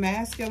Feminine, this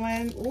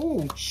masculine.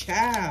 Ooh,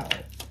 child.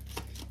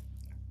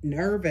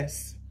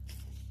 Nervous.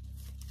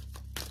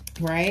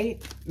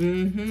 Right?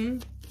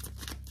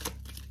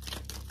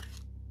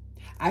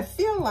 I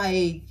feel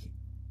like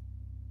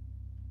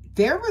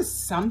there was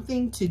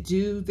something to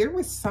do. There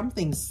was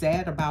something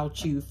said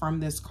about you from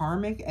this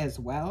karmic as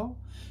well.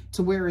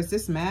 To whereas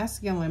this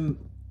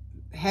masculine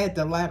had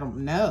to let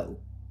them know.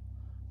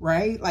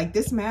 Right? Like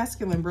this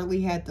masculine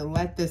really had to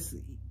let this,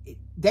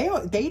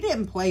 they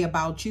didn't play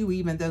about you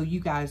even though you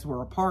guys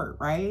were apart,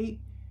 right?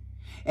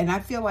 And I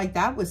feel like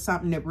that was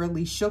something that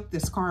really shook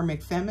this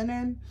karmic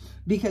feminine,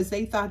 because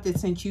they thought that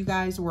since you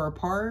guys were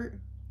apart,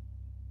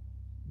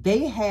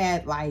 they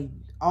had like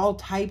all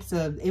types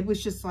of, it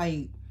was just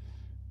like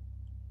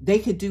they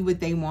could do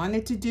what they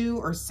wanted to do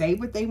or say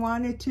what they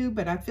wanted to,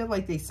 but I feel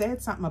like they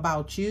said something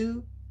about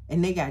you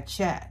and they got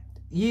checked.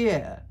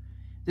 Yeah.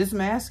 This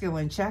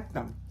masculine checked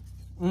them.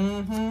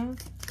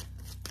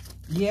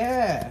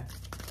 Yeah.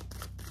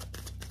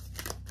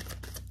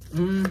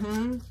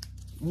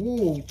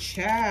 Ooh,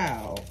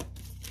 child.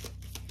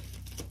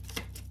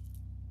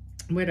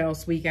 What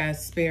else we got,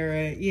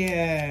 Spirit?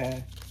 Yeah.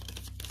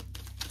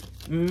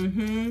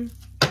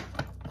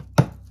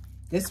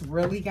 This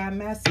really got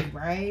messy,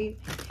 right?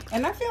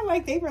 And I feel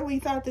like they really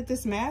thought that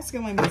this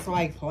masculine was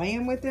like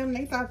playing with them.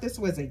 They thought this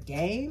was a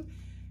game.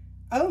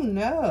 Oh,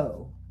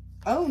 no.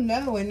 Oh,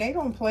 no, and they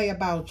don't play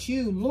about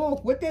you.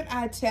 Look, what did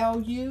I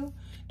tell you?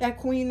 That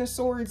Queen of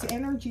Swords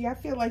energy, I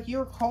feel like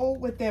you're cold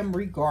with them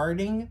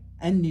regarding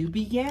a new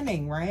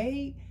beginning,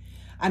 right?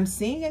 I'm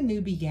seeing a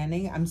new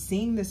beginning. I'm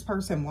seeing this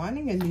person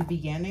wanting a new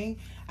beginning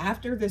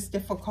after this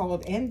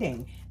difficult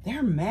ending.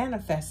 They're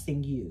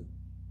manifesting you.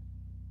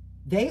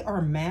 They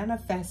are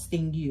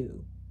manifesting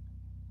you.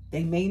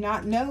 They may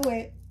not know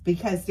it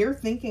because they're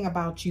thinking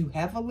about you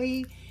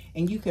heavily.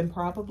 And you can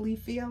probably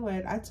feel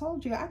it. I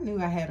told you, I knew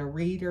I had a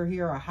reader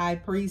here, a high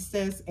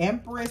priestess,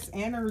 empress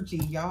energy,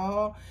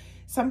 y'all.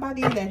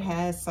 Somebody that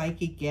has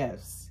psychic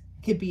gifts.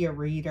 Could be a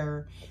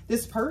reader.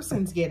 This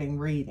person's getting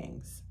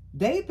readings.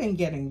 They've been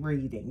getting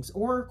readings,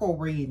 oracle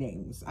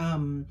readings,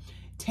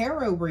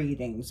 tarot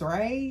readings,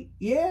 right?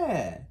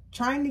 Yeah.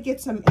 Trying to get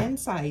some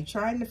insight,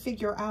 trying to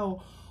figure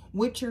out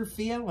what you're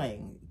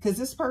feeling. Because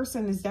this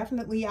person is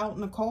definitely out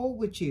in the cold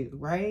with you,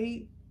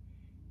 right?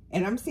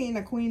 And I'm seeing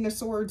a Queen of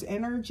Swords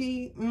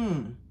energy.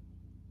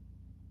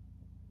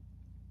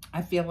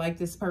 I feel like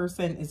this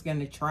person is going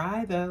to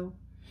try, though.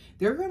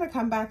 They're going to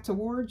come back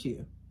towards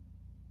you.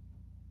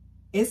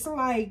 It's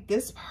like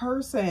this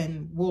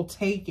person will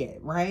take it,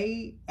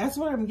 right? That's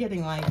what I'm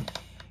getting. Like,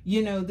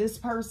 you know, this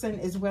person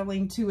is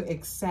willing to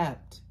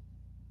accept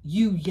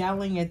you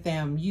yelling at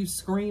them, you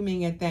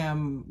screaming at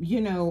them,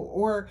 you know,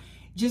 or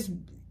just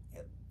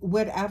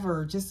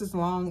whatever, just as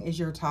long as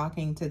you're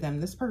talking to them.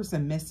 This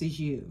person misses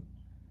you.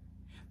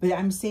 But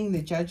I'm seeing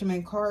the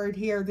Judgment card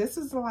here. This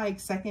is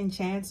like second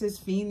chances,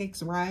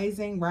 Phoenix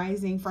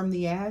rising from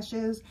the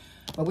ashes.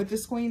 But with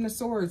this Queen of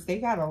Swords, they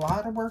got a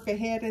lot of work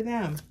ahead of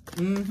them.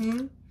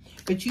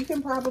 But you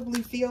can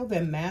probably feel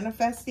them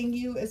manifesting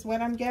you is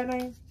what I'm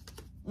getting.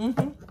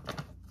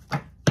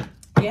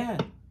 Yeah.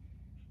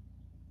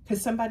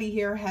 Because somebody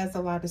here has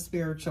a lot of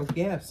spiritual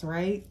gifts,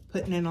 right?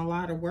 Putting in a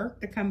lot of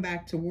work to come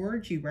back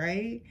towards you,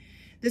 right?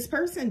 This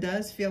person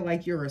does feel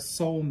like you're a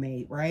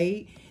soulmate,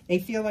 right? They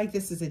feel like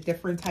this is a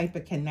different type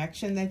of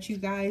connection that you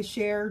guys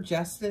share.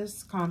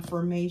 Justice,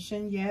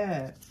 confirmation,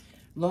 yeah.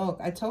 Look,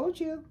 I told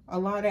you, a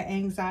lot of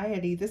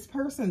anxiety. This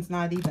person's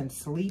not even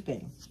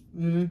sleeping.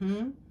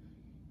 And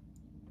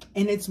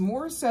it's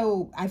more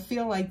so, I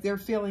feel like they're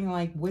feeling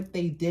like what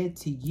they did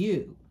to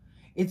you.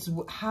 It's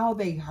how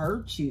they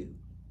hurt you.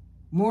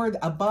 More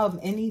above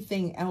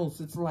anything else,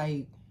 it's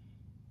like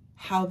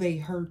how they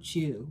hurt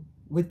you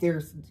with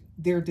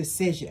their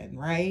decision,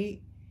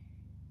 right?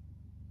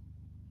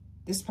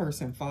 This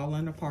person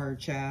falling apart,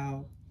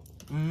 child.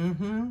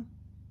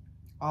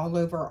 All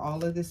over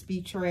all of this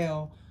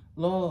betrayal.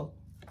 Look,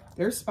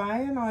 they're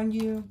spying on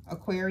you.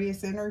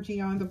 Aquarius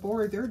energy on the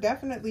board. They're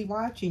definitely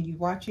watching you,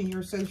 watching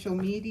your social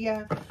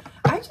media.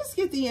 I just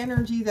get the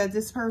energy that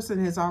this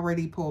person has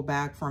already pulled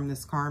back from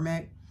this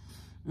karmic.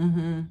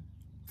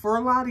 For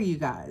a lot of you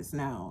guys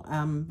now.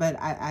 But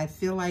I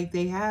feel like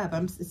they have.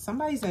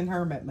 Somebody's in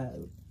hermit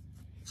mode.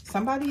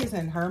 Somebody is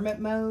in hermit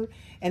mode.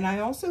 And I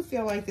also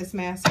feel like this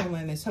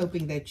masculine is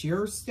hoping that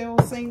you're still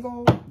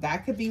single.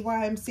 That could be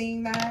why I'm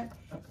seeing that.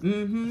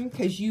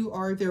 Because you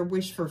are their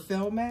wish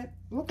fulfillment.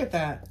 Look at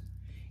that.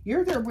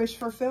 You're their wish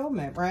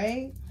fulfillment,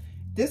 right?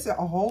 This is a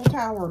whole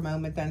tower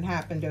moment that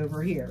happened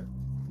over here.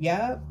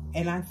 Yep.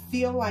 And I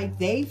feel like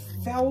they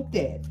felt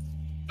it.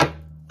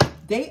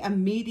 They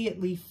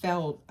immediately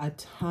felt a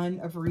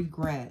ton of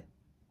regret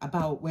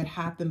about what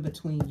happened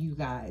between you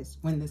guys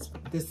when this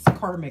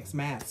karmic's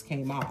mask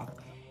came off.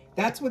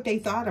 That's what they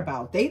thought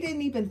about. They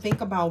didn't even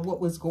think about what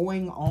was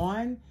going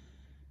on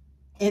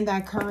in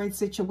that current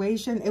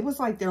situation. It was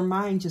like their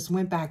mind just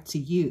went back to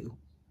you.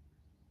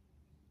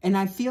 And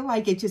I feel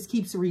like it just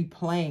keeps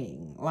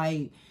replaying.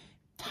 Like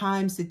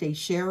times that they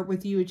share it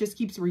with you, it just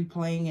keeps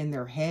replaying in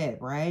their head,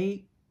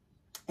 right?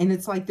 And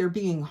it's like they're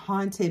being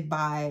haunted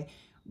by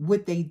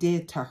what they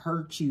did to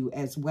hurt you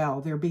as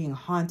well. They're being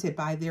haunted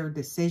by their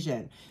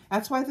decision.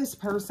 That's why this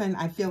person,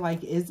 I feel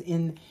like,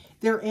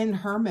 they're in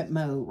hermit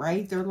mode,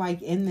 right? They're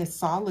like in this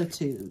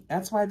solitude.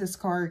 That's why this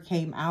card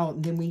came out.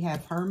 And then we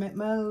have hermit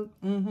mode.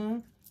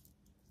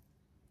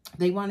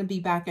 They want to be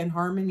back in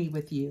harmony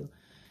with you.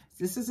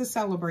 This is a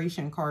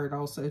celebration card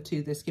also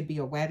too. This could be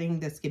a wedding.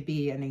 This could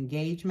be an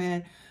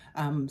engagement,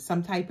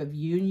 some type of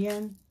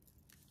union.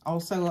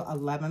 Also,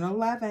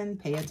 1111,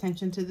 pay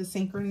attention to the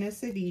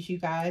synchronicities, you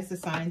guys, the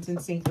signs and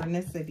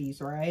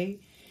synchronicities, right?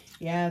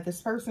 Yeah,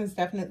 this person's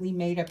definitely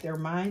made up their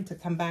mind to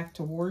come back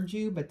towards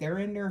you, but they're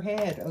in their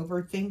head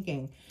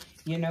overthinking,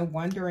 you know,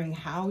 wondering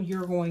how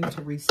you're going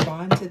to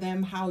respond to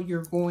them, how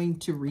you're going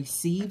to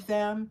receive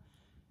them.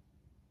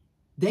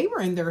 They were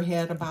in their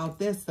head about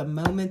this the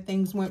moment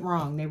things went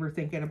wrong. They were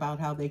thinking about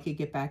how they could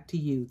get back to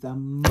you the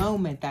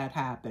moment that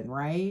happened,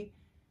 right?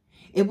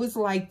 It was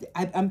like,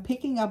 I'm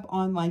picking up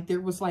on like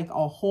there was like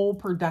a whole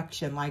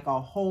production, like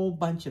a whole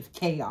bunch of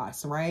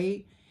chaos,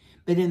 right?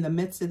 But in the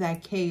midst of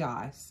that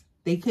chaos,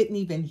 they couldn't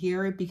even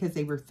hear it because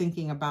they were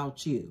thinking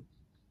about you.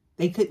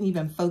 They couldn't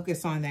even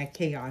focus on that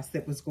chaos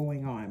that was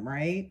going on,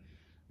 right?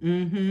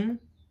 And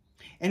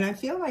I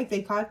feel like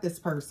they caught this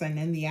person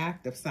in the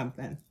act of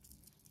something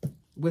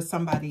with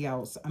somebody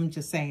else. I'm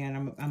just saying,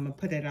 I'm going to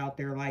put it out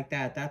there like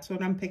that. That's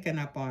what I'm picking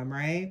up on,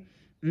 right?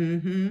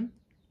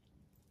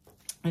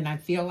 And I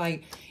feel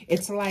like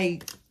it's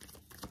like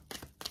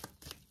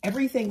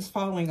everything's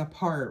falling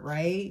apart,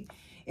 right?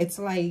 It's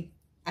like,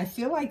 I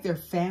feel like they're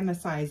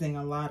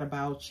fantasizing a lot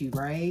about you,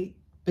 right?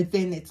 But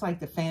then it's like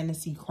the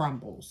fantasy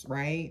crumbles,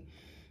 right?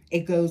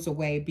 It goes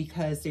away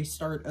because they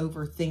start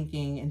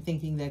overthinking and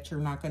thinking that you're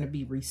not going to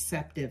be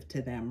receptive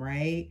to them,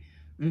 right?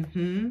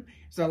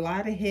 So a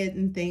lot of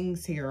hidden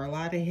things here, a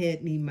lot of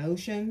hidden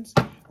emotions,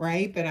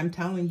 right? But I'm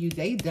telling you,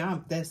 they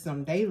dumped this.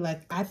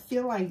 I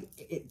feel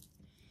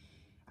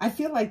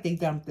like they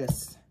dumped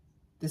this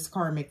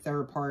karmic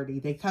third party.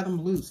 They cut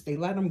them loose. They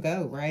let them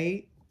go,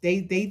 right?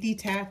 They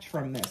detach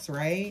from this,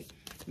 right?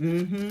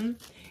 And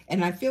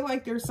I feel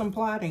like there's some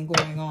plotting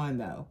going on,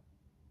 though.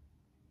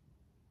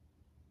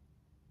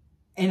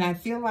 And I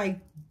feel like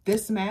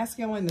this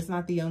masculine is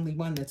not the only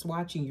one that's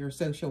watching your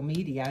social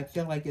media. I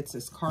feel like it's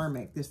this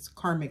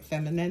karmic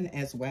feminine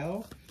as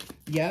well.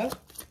 Yep.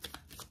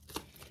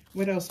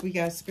 What else we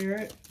got,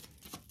 Spirit?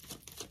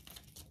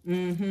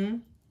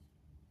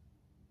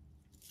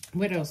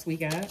 What else we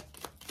got?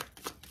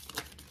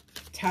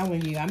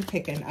 Telling you, I'm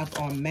picking up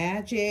on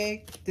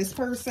magic. This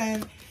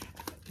person,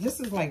 this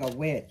is like a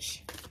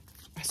witch.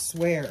 I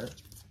swear.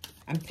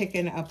 I'm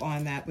picking up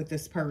on that with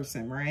this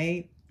person,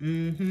 right?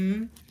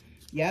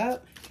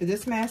 Yep. So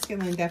this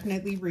masculine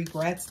definitely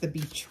regrets the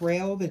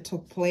betrayal that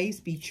took place,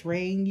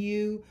 betraying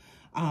you.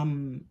 I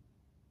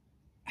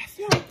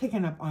feel like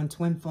picking up on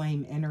twin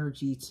flame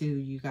energy too,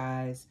 you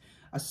guys.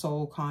 A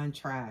soul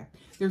contract.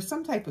 There's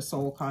some type of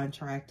soul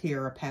contract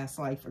here, a past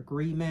life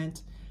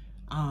agreement.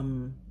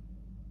 And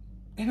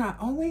I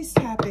always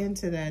tap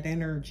into that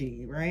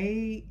energy,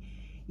 right?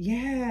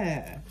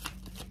 Yeah.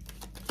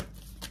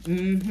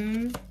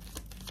 And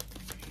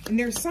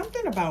there's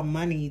something about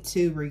money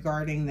too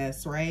regarding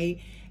this,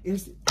 right?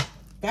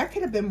 That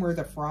could have been where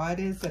the fraud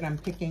is that I'm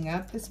picking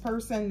up. This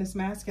person, this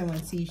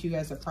masculine, sees you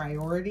as a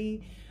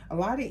priority. A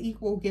lot of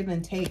equal give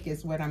and take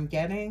is what I'm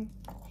getting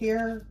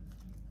here.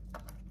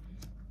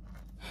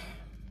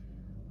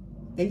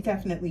 They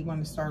definitely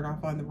want to start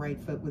off on the right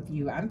foot with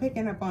you. I'm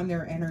picking up on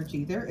their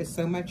energy. There is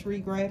so much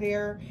regret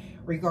here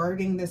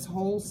regarding this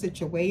whole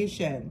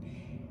situation.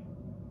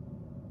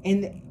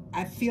 And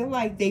I feel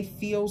like they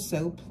feel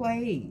so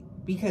played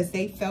because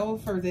they fell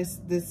for this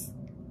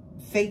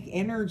fake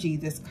energy,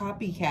 this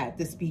copycat,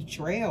 this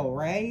betrayal,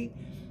 right?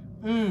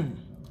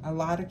 A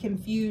lot of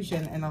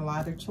confusion and a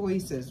lot of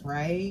choices,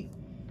 right?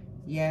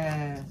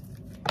 Yeah.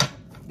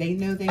 They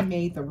know they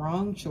made the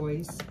wrong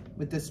choice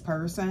with this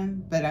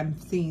person, but I'm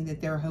seeing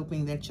that they're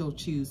hoping that you'll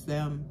choose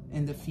them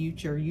in the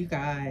future. You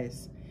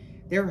guys,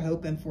 they're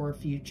hoping for a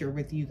future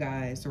with you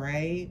guys,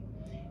 right?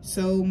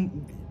 So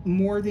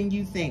more than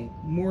you think,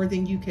 more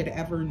than you could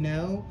ever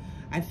know.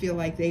 I feel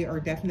like they are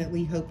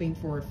definitely hoping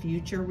for a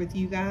future with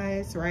you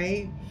guys,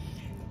 right?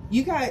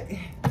 You got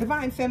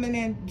Divine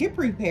Feminine, get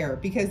prepared,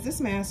 because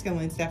this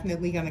masculine is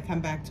definitely going to come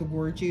back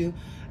towards you.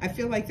 I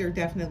feel like they're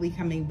definitely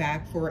coming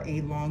back for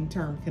a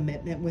long-term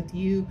commitment with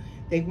you.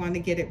 They want to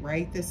get it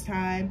right this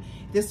time.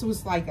 This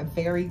was like a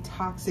very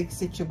toxic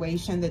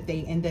situation that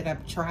they ended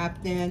up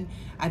trapped in.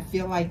 I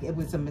feel like it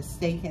was a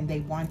mistake, and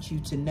they want you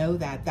to know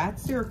that.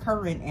 That's their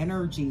current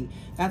energy.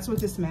 That's what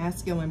this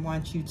masculine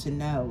wants you to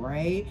know,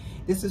 right?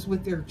 This is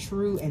what their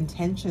true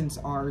intentions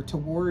are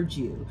towards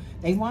you.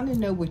 They want to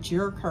know what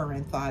your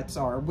current thoughts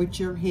are, what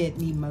your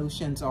hidden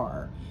emotions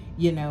are,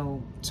 you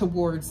know,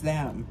 towards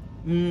them.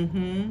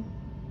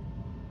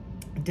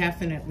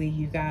 Definitely,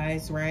 you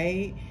guys,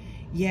 right?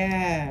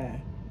 Yeah.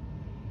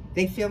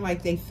 They feel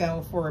like they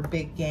fell for a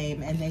big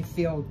game, and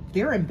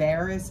they're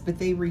embarrassed, but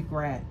they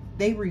regret.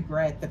 They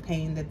regret the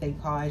pain that they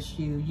caused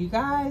you. You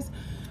guys,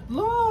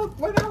 look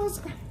what I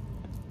was...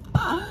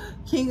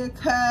 King of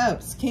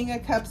Cups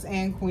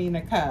and Queen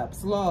of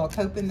Cups. Look,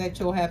 hoping that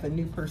you'll have a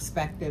new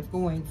perspective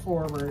going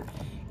forward.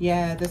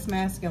 Yeah, this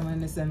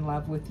masculine is in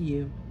love with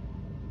you.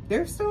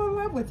 They're still in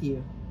love with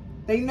you.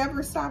 They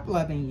never stop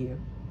loving you.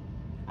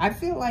 I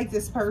feel like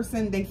this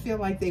person, they feel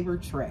like they were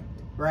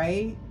tricked,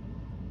 right?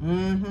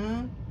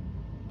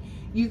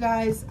 You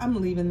guys,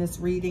 I'm leaving this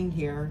reading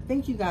here.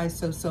 Thank you guys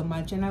so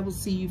much, and I will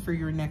see you for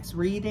your next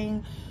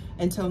reading.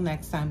 Until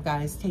next time,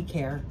 guys, take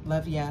care.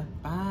 Love ya.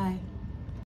 Bye.